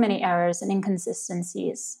so many errors and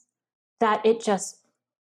inconsistencies that it just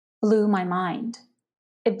blew my mind.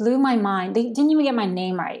 It blew my mind. They didn't even get my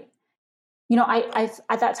name right. I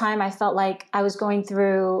at that time, I felt like I was going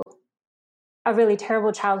through a really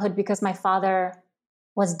terrible childhood because my father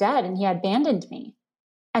was dead and he had abandoned me.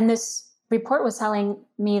 And this report was telling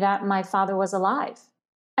me that my father was alive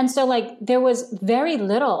And so, like, there was very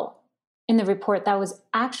little in the report that was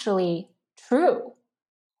actually true.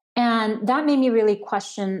 And that made me really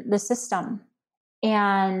question the system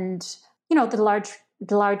and,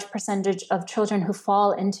 the large percentage of children who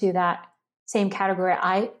fall into that same category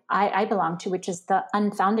I belong to, which is the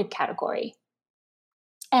unfounded category.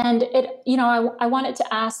 And I wanted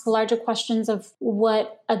to ask larger questions of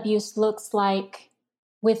what abuse looks like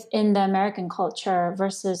within the American culture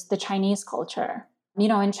versus the Chinese culture.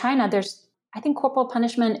 In China, I think corporal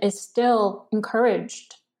punishment is still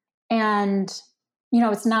encouraged. And,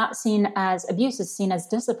 it's not seen as abuse, it's seen as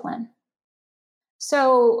discipline.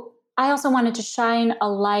 So I also wanted to shine a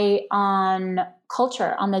light on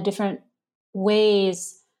culture, on the different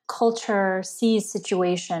ways culture sees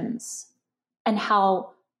situations and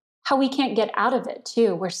how we can't get out of it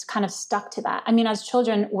too. We're kind of stuck to that. I mean, as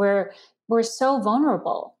children, we're so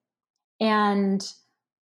vulnerable. And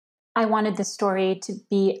I wanted the story to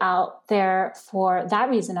be out there for that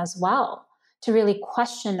reason as well, to really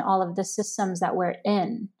question all of the systems that we're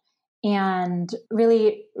in and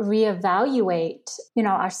really reevaluate,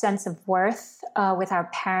 our sense of worth with our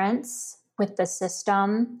parents, with the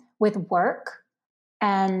system, with work,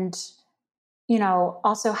 and,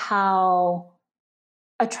 also how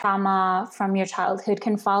a trauma from your childhood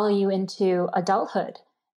can follow you into adulthood.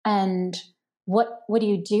 And what do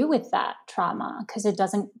you do with that trauma? Because it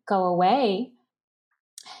doesn't go away.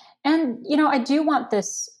 And, I do want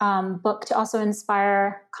this book to also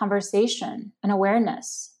inspire conversation and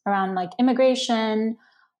awareness around like immigration,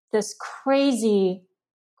 this crazy,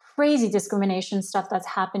 crazy discrimination stuff that's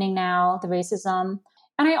happening now, the racism.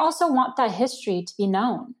 And I also want that history to be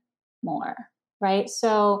known more, right?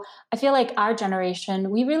 So I feel like our generation,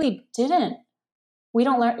 we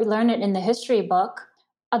don't learn it in the history book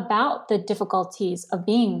about the difficulties of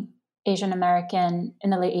being Asian American in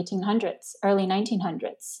the late 1800s, early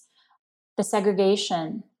 1900s, the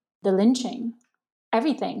segregation, the lynching,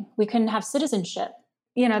 everything. We couldn't have citizenship.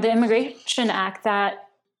 The Immigration Act, that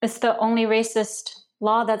is the only racist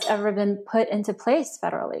law that's ever been put into place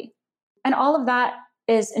federally. And all of that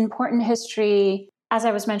is important history, as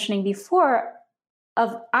I was mentioning before,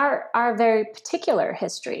 of our very particular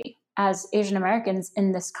history as Asian Americans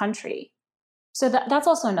in this country. So that's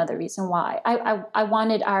also another reason why I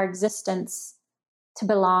wanted our existence to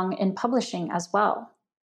belong in publishing as well.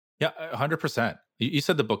 Yeah, 100%. You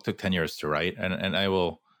said the book took 10 years to write, and I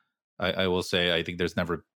will say I think there's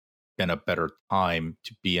never been a better time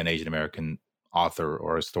to be an Asian American author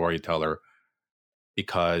or a storyteller,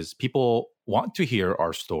 because people want to hear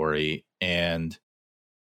our story. And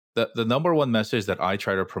the number one message that I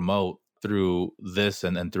try to promote through this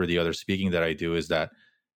and through the other speaking that I do is that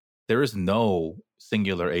there is no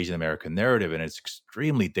singular Asian American narrative, and it's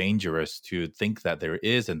extremely dangerous to think that there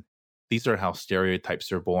is. And these are how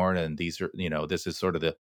stereotypes are born, and these are, this is sort of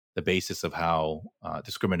the basis of how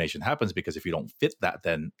discrimination happens, because if you don't fit that,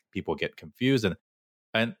 then people get confused.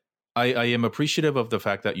 And I am appreciative of the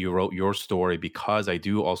fact that you wrote your story, because I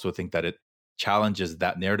do also think that it challenges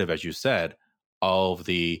that narrative, as you said, of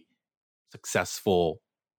the successful,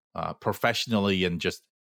 professionally and just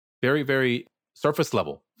very, very surface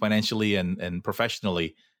level, financially and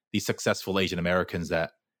professionally, these successful Asian Americans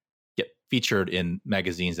that get featured in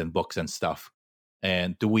magazines and books and stuff.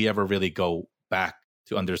 And do we ever really go back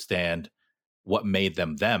to understand what made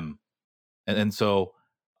them them? And so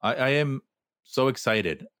I am so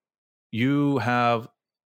excited. You have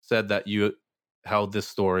said that you held this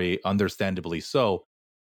story, understandably so,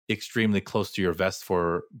 extremely close to your vest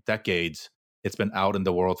for decades. It's been out in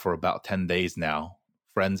the world for about 10 days now.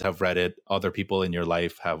 Friends have read it. Other people in your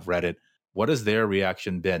life have read it. What has their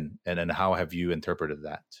reaction been? And how have you interpreted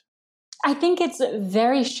that? I think it's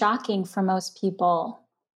very shocking for most people.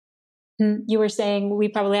 You were saying we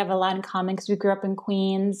probably have a lot in common because we grew up in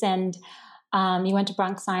Queens, and you went to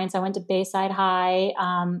Bronx Science. I went to Bayside High.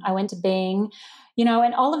 I went to Bing,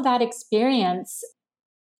 and all of that experience,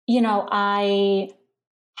 I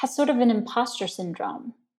had sort of an imposter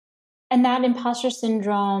syndrome. And that imposter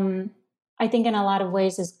syndrome, I think in a lot of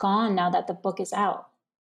ways, is gone now that the book is out,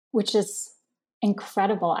 which is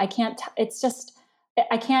incredible. I can't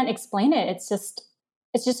explain it. It's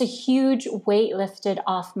just a huge weight lifted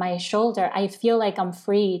off my shoulder. I feel like I'm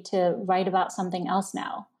free to write about something else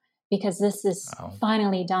now, because this is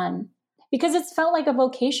finally done. Because it's felt like a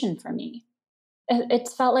vocation for me.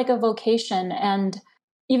 It's felt like a vocation. And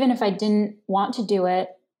even if I didn't want to do it,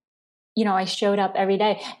 I showed up every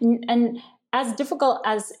day. And as difficult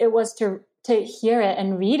as it was to hear it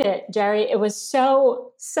and read it, Jerry, it was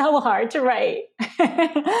so, so hard to write.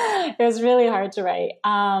 It was really hard to write.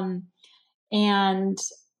 And,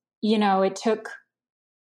 it took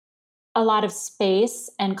a lot of space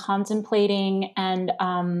and contemplating and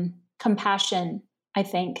compassion, I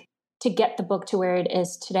think, to get the book to where it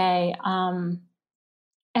is today.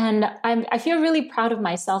 And I feel really proud of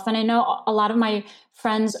myself. And I know a lot of my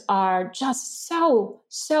friends are just so,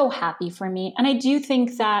 so happy for me. And I do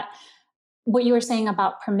think that what you were saying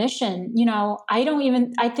about permission,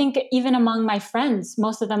 I think even among my friends,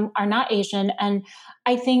 most of them are not Asian. And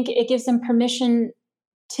I think it gives them permission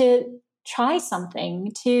to try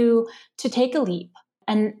something, to take a leap.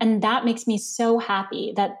 And that makes me so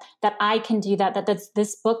happy that I can do that,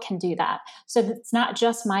 this book can do that. So it's not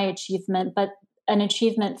just my achievement, but an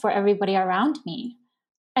achievement for everybody around me.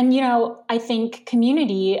 And, I think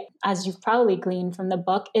community, as you've probably gleaned from the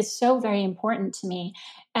book, is so very important to me.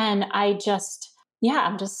 And I'm just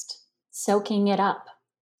soaking it up,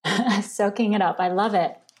 soaking it up. I love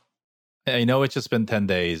it. I know it's just been 10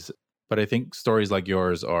 days, but I think stories like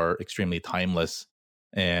yours are extremely timeless.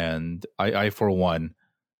 And I for one,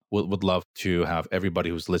 would love to have everybody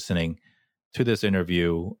who's listening to this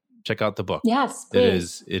interview check out the book. Yes,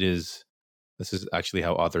 please. It is. This is actually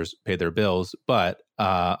how authors pay their bills, but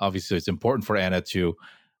obviously it's important for Anna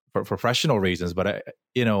for professional reasons. But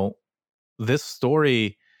this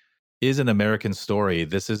story is an American story.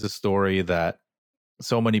 This is a story that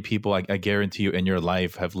so many people, I guarantee you, in your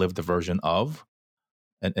life have lived a version of,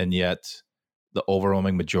 and yet the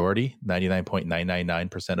overwhelming majority,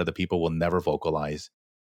 99.999% of the people, will never vocalize.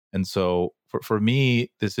 And so for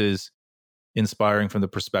me, this is inspiring from the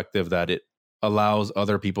perspective that it allows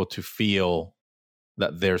other people to feel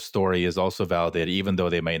that their story is also validated, even though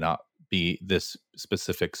they may not be this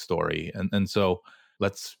specific story. And so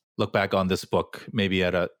let's look back on this book, maybe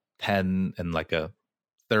at a 10 and like a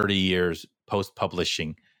 30 years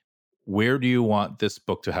post-publishing. Where do you want this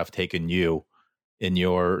book to have taken you in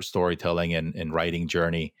your storytelling and writing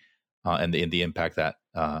journey, and in the impact that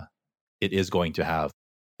it is going to have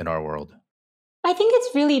in our world? I think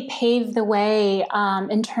it's really paved the way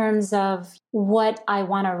in terms of what I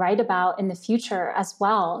want to write about in the future as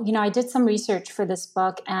well. I did some research for this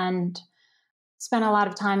book and spent a lot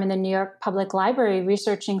of time in the New York Public Library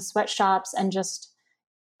researching sweatshops and just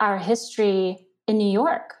our history in New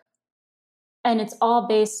York. And it's all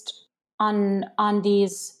based on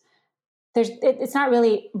these. It's not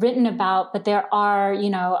really written about, but there are,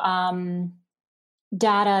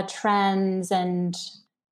 data trends and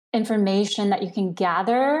information that you can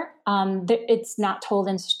gather. It's not told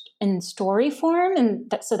in story form,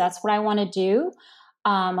 and so that's what I want to do.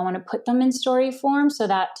 I want to put them in story form so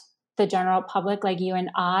that the general public, like you and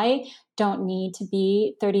I, don't need to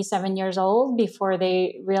be 37 years old before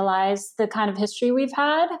they realize the kind of history we've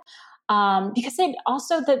had. Because it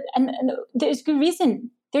also and there's good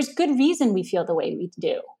reason. There's good reason we feel the way we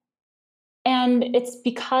do, and it's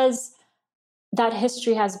because that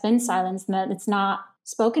history has been silenced and that it's not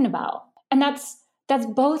spoken about. And that's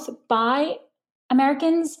both by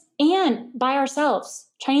Americans and by ourselves,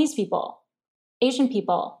 Chinese people, Asian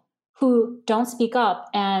people, who don't speak up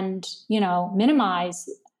and, minimize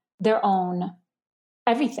their own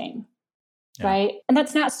everything, right? And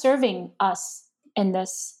that's not serving us in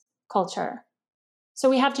this culture. So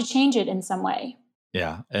we have to change it in some way.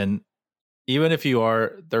 Yeah. And even if you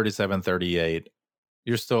are 37, 38,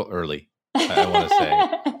 you're still early, I want to say.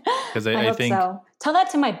 Because I think so. Tell that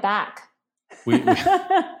to my back.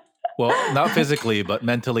 Well, not physically, but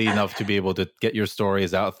mentally enough to be able to get your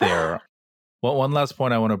stories out there. Well, one last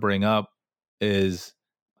point I want to bring up is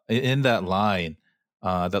in that line,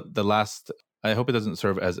 the last. I hope it doesn't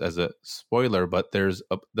serve as a spoiler, but there's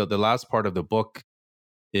the last part of the book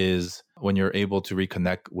is when you're able to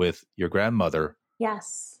reconnect with your grandmother.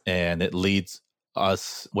 Yes, and it leads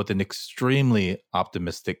us with an extremely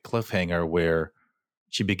optimistic cliffhanger where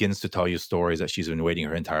she begins to tell you stories that she's been waiting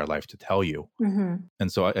her entire life to tell you. Mm-hmm.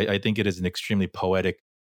 And so I think it is an extremely poetic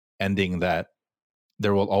ending that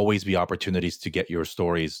there will always be opportunities to get your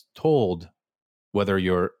stories told, whether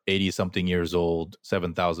you're 80-something years old,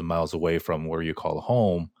 7,000 miles away from where you call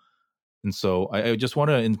home. And so I just want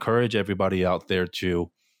to encourage everybody out there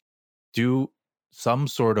to do some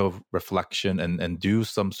sort of reflection and do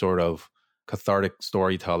some sort of cathartic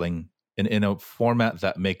storytelling in a format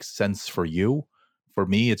that makes sense for you. For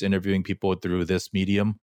me, it's interviewing people through this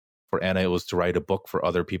medium. For Anna, it was to write a book. For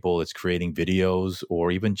other people, it's creating videos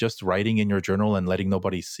or even just writing in your journal and letting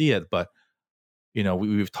nobody see it. But,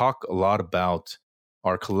 we've talked a lot about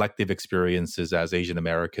our collective experiences as Asian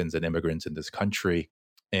Americans and immigrants in this country.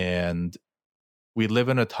 And we live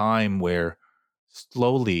in a time where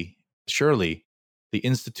slowly, surely, the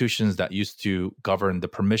institutions that used to govern the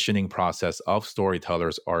permissioning process of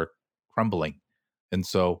storytellers are crumbling. And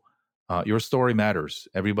so your story matters.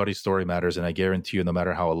 Everybody's story matters. And I guarantee you, no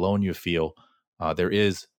matter how alone you feel, there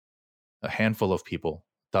is a handful of people,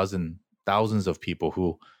 thousands of people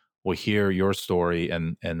who will hear your story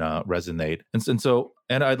and resonate.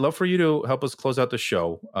 And I'd love for you to help us close out the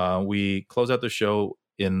show. We close out the show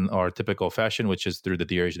in our typical fashion, which is through the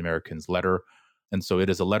Dear Asian Americans letter. And so it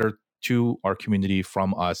is a letter to our community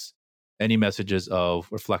from us. Any messages of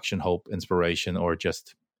reflection, hope, inspiration, or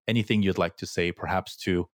just anything you'd like to say, perhaps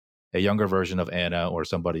to a younger version of Anna or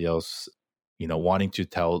somebody else, wanting to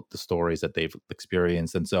tell the stories that they've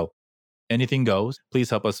experienced. And so anything goes.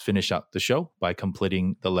 Please help us finish out the show by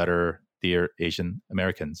completing the letter, Dear Asian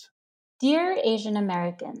Americans. Dear Asian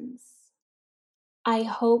Americans, I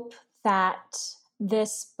hope that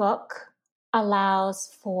this book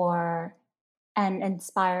allows for and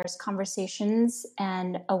inspires conversations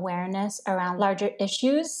and awareness around larger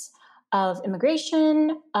issues of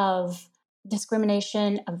immigration, of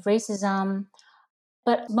discrimination, of racism.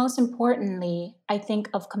 But most importantly, I think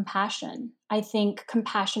of compassion. I think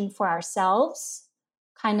compassion for ourselves,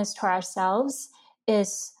 kindness to ourselves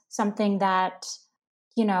is something that,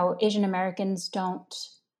 Asian Americans don't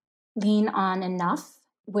lean on enough.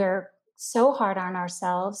 We're so hard on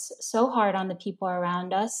ourselves, so hard on the people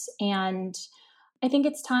around us. And I think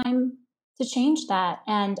it's time to change that.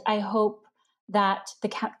 And I hope that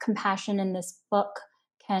the compassion in this book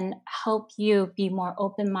can help you be more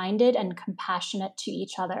open minded and compassionate to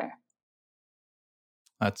each other.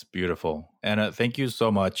 That's beautiful. Anna, thank you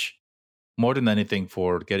so much, more than anything,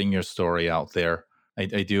 for getting your story out there.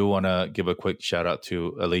 I do want to give a quick shout out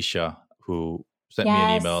to Alicia, who sent me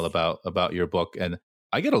an email Yes. about your book. And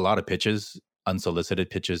I get a lot of pitches, unsolicited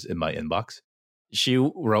pitches in my inbox. She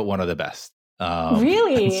wrote one of the best.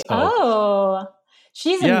 Really? Oh,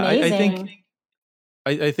 she's yeah, amazing.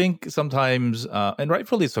 I think sometimes, and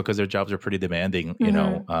rightfully so, because their jobs are pretty demanding,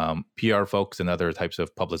 PR folks and other types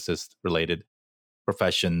of publicist related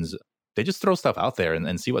professions, they just throw stuff out there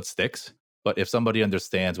and see what sticks. But if somebody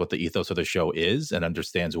understands what the ethos of the show is and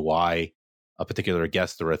understands why a particular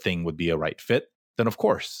guest or a thing would be a right fit, then of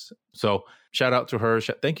course. So shout out to her.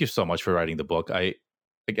 Thank you so much for writing the book. I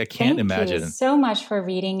can't imagine. Thank you so much for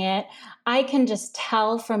reading it. I can just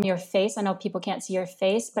tell from your face. I know people can't see your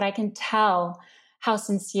face, but I can tell how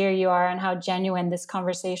sincere you are and how genuine this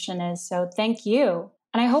conversation is. So thank you.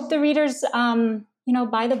 And I hope the readers,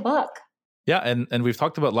 buy the book. Yeah, and we've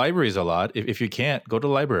talked about libraries a lot. If you can't, go to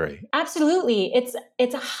the library. Absolutely. It's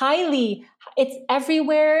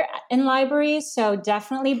everywhere in libraries. So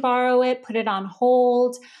definitely borrow it, put it on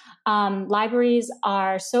hold. Libraries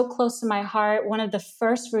are so close to my heart. One of the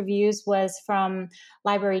first reviews was from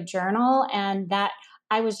Library Journal, and that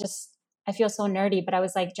I feel so nerdy, but I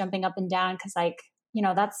was like jumping up and down because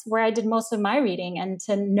that's where I did most of my reading. And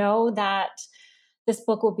to know that this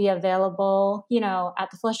book will be available,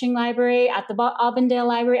 at the Flushing Library, at the Auburndale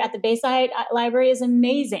Library, at the Bayside Library is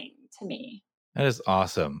amazing to me. That is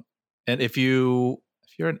awesome. And if you're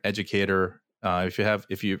an educator,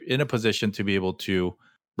 if you're in a position to be able to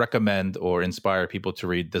recommend or inspire people to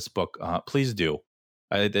read this book, please do.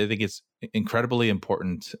 I think it's incredibly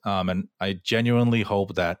important, and I genuinely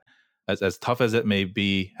hope that as tough as it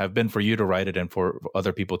may have been for you to write it and for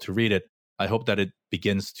other people to read it, I hope that it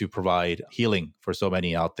begins to provide healing for so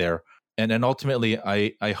many out there. And ultimately,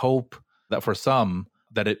 I hope that for some,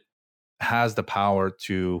 that it has the power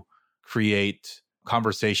to create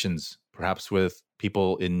conversations, perhaps with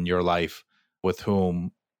people in your life with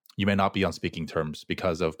whom you may not be on speaking terms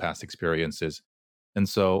because of past experiences. And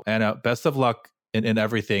so, Anna, best of luck in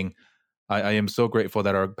everything. I am so grateful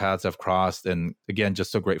that our paths have crossed. And again,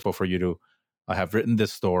 just so grateful for you to have written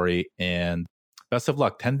this story. And best of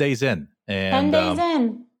luck, 10 days in. And 10 days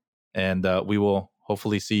in. And we will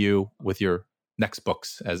hopefully see you with your next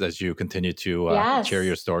books as you continue to share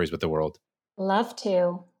your stories with the world. Love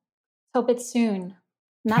to. Hope it's soon.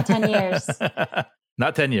 Not 10 years.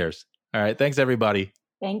 Not 10 years. All right. Thanks, everybody.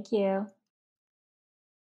 Thank you.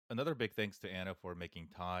 Another big thanks to Anna for making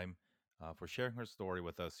time, for sharing her story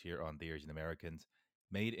with us here on The Asian Americans.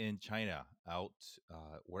 Made in China, out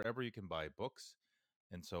wherever you can buy books.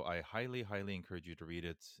 And so I highly, highly encourage you to read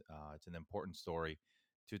it. It's an important story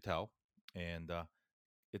to tell. And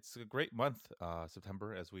it's a great month,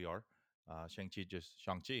 September, as we are. Shang-Chi, just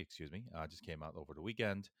came out over the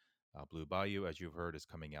weekend. Blue Bayou, as you've heard, is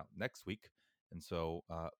coming out next week. And so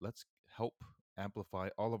let's help amplify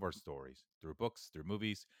all of our stories through books, through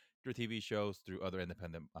movies, through TV shows, through other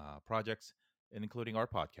independent projects, and including our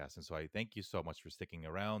podcast. And so I thank you so much for sticking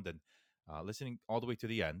around and listening all the way to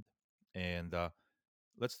the end. And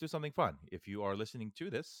let's do something fun. If you are listening to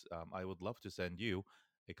this, I would love to send you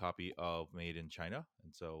a copy of Made in China.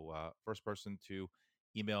 And so, first person to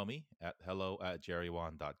email me at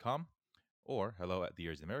hello@jerrywan.com or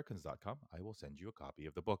hello@thearsamericans.com, I will send you a copy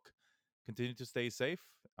of the book. Continue to stay safe,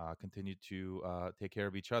 continue to take care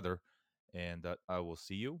of each other, and I will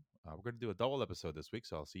see you. We're going to do a double episode this week,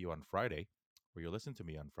 so I'll see you on Friday, or you'll listen to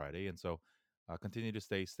me on Friday. And so, continue to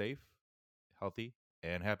stay safe, healthy,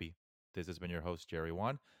 and happy. This has been your host, Jerry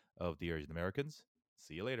Wan of The Asian Americans.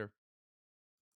 See you later.